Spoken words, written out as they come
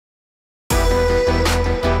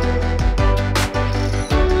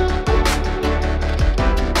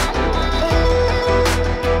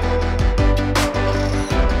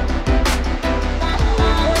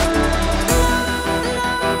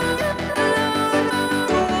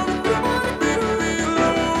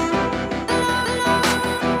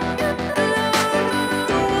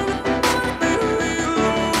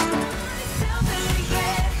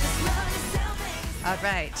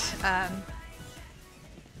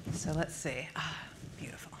So let's see.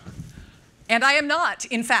 Beautiful. And I am not,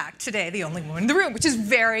 in fact, today the only woman in the room, which is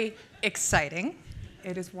very exciting.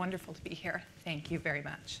 It is wonderful to be here. Thank you very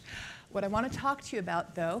much. What I want to talk to you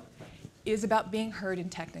about, though, is about being heard in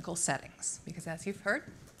technical settings. Because as you've heard,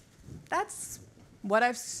 that's what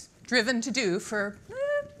I've striven to do for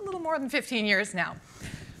a little more than 15 years now.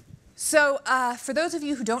 So for those of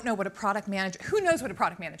you who don't know what a product manager, who knows what a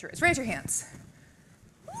product manager is? Raise your hands.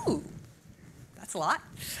 Ooh, that's a lot.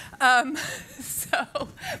 So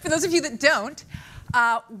for those of you that don't,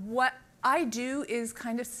 what I do is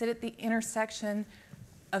kind of sit at the intersection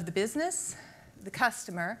of the business, the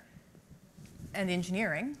customer, and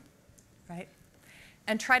engineering, right?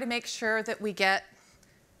 And try to make sure that we get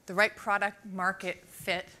the right product market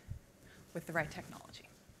fit with the right technology.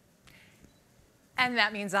 And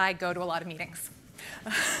that means I go to a lot of meetings.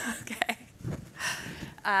 Okay.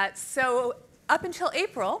 So up until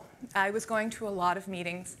April, I was going to a lot of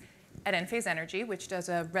meetings at Enphase Energy, which does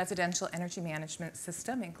a residential energy management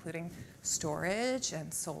system, including storage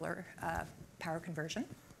and solar power conversion.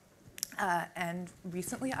 And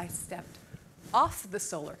recently, I stepped off the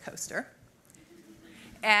solar coaster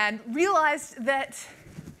and realized that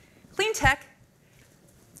Cleantech,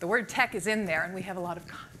 the word tech is in there, and we have a lot of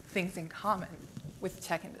things in common with the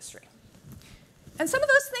tech industry. And some of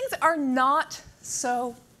those things are not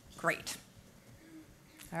so great.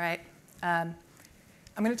 All right? I'm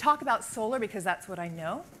going to talk about solar because that's what I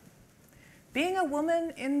know. Being a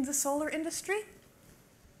woman in the solar industry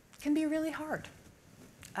can be really hard.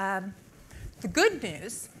 The good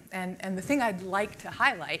news, and the thing I'd like to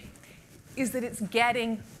highlight, is that it's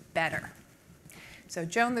getting better. So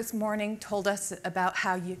Joan this morning told us about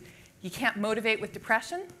how you can't motivate with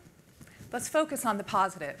depression. Let's focus on the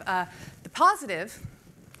positive. The positive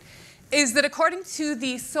is that according to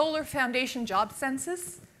the Solar Foundation Job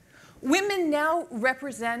Census, women now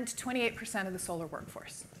represent 28% of the solar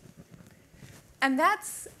workforce. And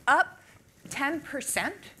that's up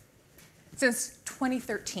 10% since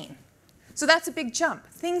 2013. So that's a big jump.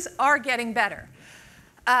 Things are getting better.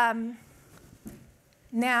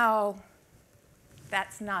 Now,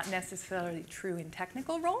 that's not necessarily true in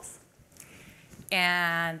technical roles.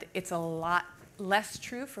 And it's a lot less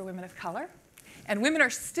true for women of color. And women are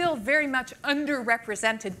still very much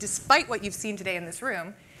underrepresented, despite what you've seen today in this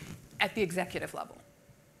room, at the executive level.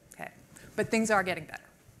 Okay? But things are getting better.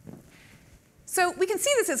 So we can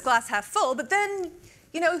see this as glass half full, but then,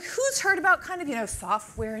 who's heard about kind of,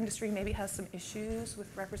 software industry maybe has some issues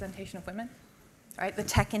with representation of women? All right, the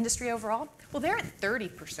tech industry overall? Well, they're at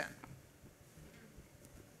 30%.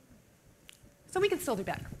 So we can still do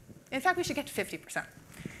better. In fact, we should get to 50%.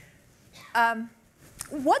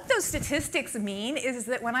 What those statistics mean is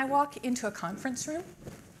that when I walk into a conference room,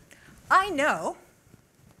 I know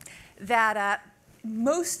that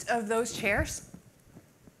most of those chairs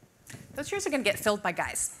are going to get filled by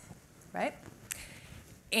guys, right?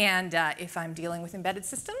 And if I'm dealing with embedded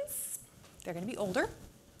systems, they're going to be older,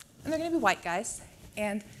 and they're going to be white guys.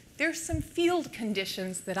 And there's some field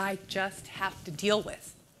conditions that I just have to deal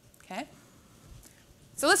with, okay?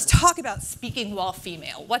 So let's talk about speaking while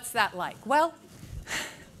female. What's that like? Well,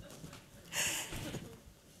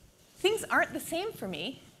 things aren't the same for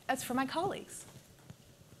me as for my colleagues.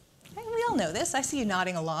 And we all know this. I see you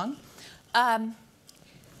nodding along.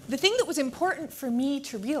 The thing that was important for me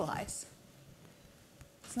to realize,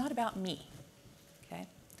 it's not about me. Okay?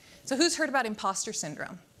 So who's heard about imposter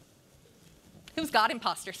syndrome? Who's got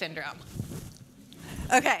imposter syndrome?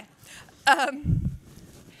 Okay.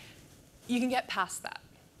 You can get past that.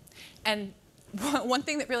 And one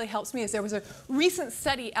thing that really helps me is there was a recent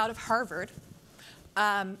study out of Harvard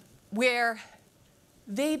where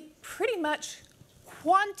they pretty much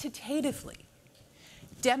quantitatively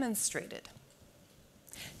demonstrated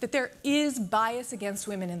that there is bias against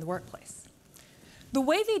women in the workplace. The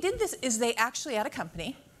way they did this is they actually, at a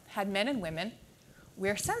company, had men and women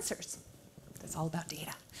wear sensors. That's all about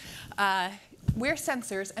data. Wear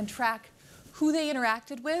sensors and track who they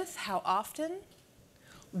interacted with, how often,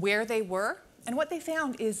 where they were. And what they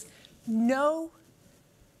found is no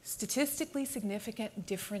statistically significant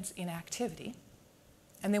difference in activity.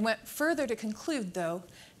 And they went further to conclude, though,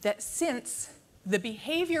 that since the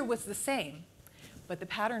behavior was the same, but the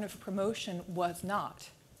pattern of promotion was not,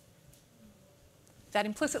 that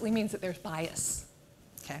implicitly means that there's bias.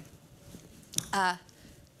 Okay?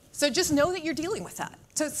 So just know that you're dealing with that.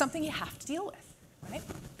 So it's something you have to deal with, right?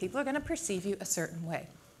 People are going to perceive you a certain way.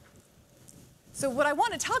 So what I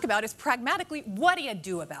want to talk about is pragmatically, what do you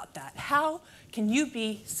do about that? How can you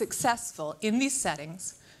be successful in these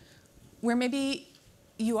settings where maybe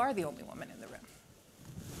you are the only woman in the room?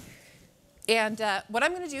 And what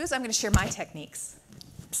I'm going to do is I'm going to share my techniques.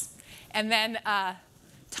 And then,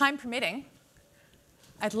 time permitting,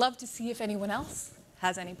 I'd love to see if anyone else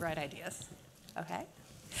has any bright ideas. Okay?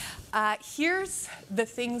 Here's the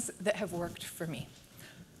things that have worked for me.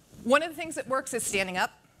 One of the things that works is standing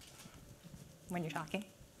up when you're talking.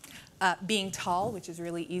 Being tall, which is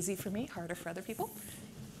really easy for me, harder for other people.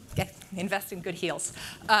 Okay, invest in good heels.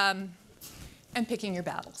 And picking your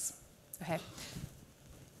battles. Okay?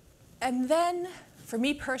 And then, for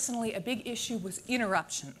me personally, a big issue was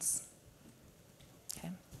interruptions. Okay?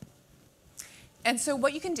 And so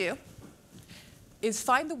what you can do is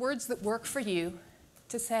find the words that work for you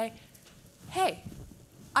to say, hey,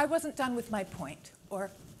 I wasn't done with my point, or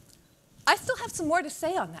I still have some more to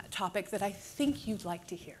say on that topic that I think you'd like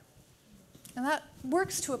to hear. And that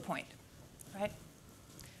works to a point, right?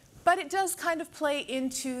 But it does kind of play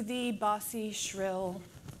into the bossy, shrill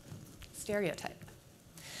stereotype.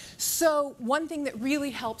 So one thing that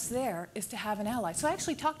really helps there is to have an ally. So I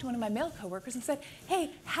actually talked to one of my male coworkers and said,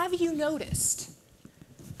 hey, have you noticed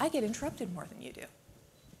I get interrupted more than you do?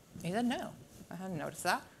 He said, no, I hadn't noticed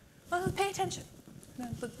that. Well, pay attention.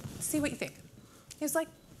 See what you think. He was like,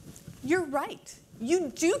 you're right.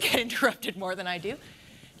 You do get interrupted more than I do.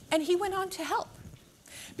 And he went on to help.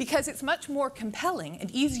 Because it's much more compelling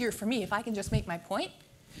and easier for me if I can just make my point,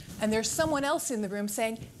 and there's someone else in the room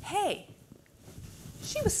saying, hey,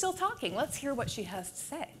 she was still talking. Let's hear what she has to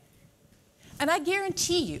say. And I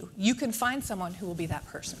guarantee you, you can find someone who will be that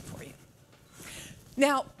person for you.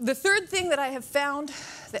 Now, the third thing that I have found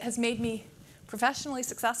that has made me professionally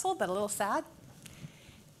successful, but a little sad,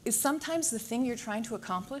 is sometimes the thing you're trying to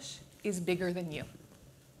accomplish is bigger than you.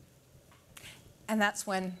 And that's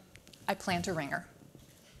when I plant a ringer.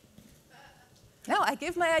 No, I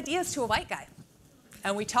give my ideas to a white guy,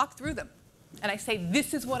 and we talk through them. And I say,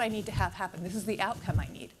 this is what I need to have happen. This is the outcome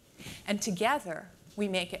I need. And together, we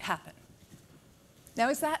make it happen. Now,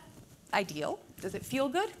 is that ideal? Does it feel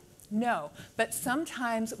good? No. But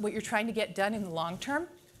sometimes what you're trying to get done in the long term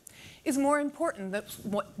is more important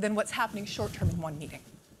than what's happening short term in one meeting.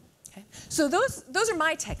 Okay? So those are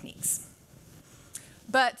my techniques.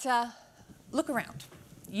 But look around.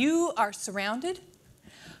 You are surrounded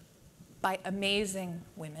by amazing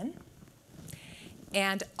women,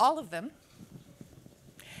 and all of them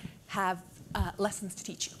have lessons to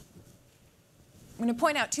teach you. I'm going to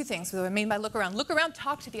point out two things what I mean by look around. Look around,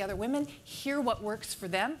 talk to the other women, hear what works for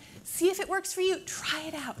them, see if it works for you, try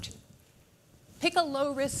it out. Pick a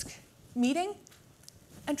low-risk meeting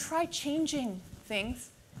and try changing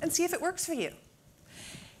things and see if it works for you.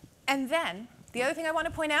 And then, the other thing I want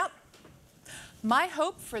to point out, my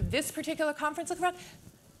hope for this particular conference, look around,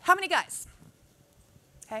 how many guys?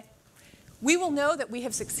 Okay. We will know that we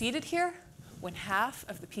have succeeded here when half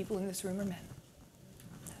of the people in this room are men.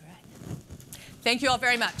 All right. Thank you all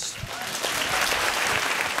very much.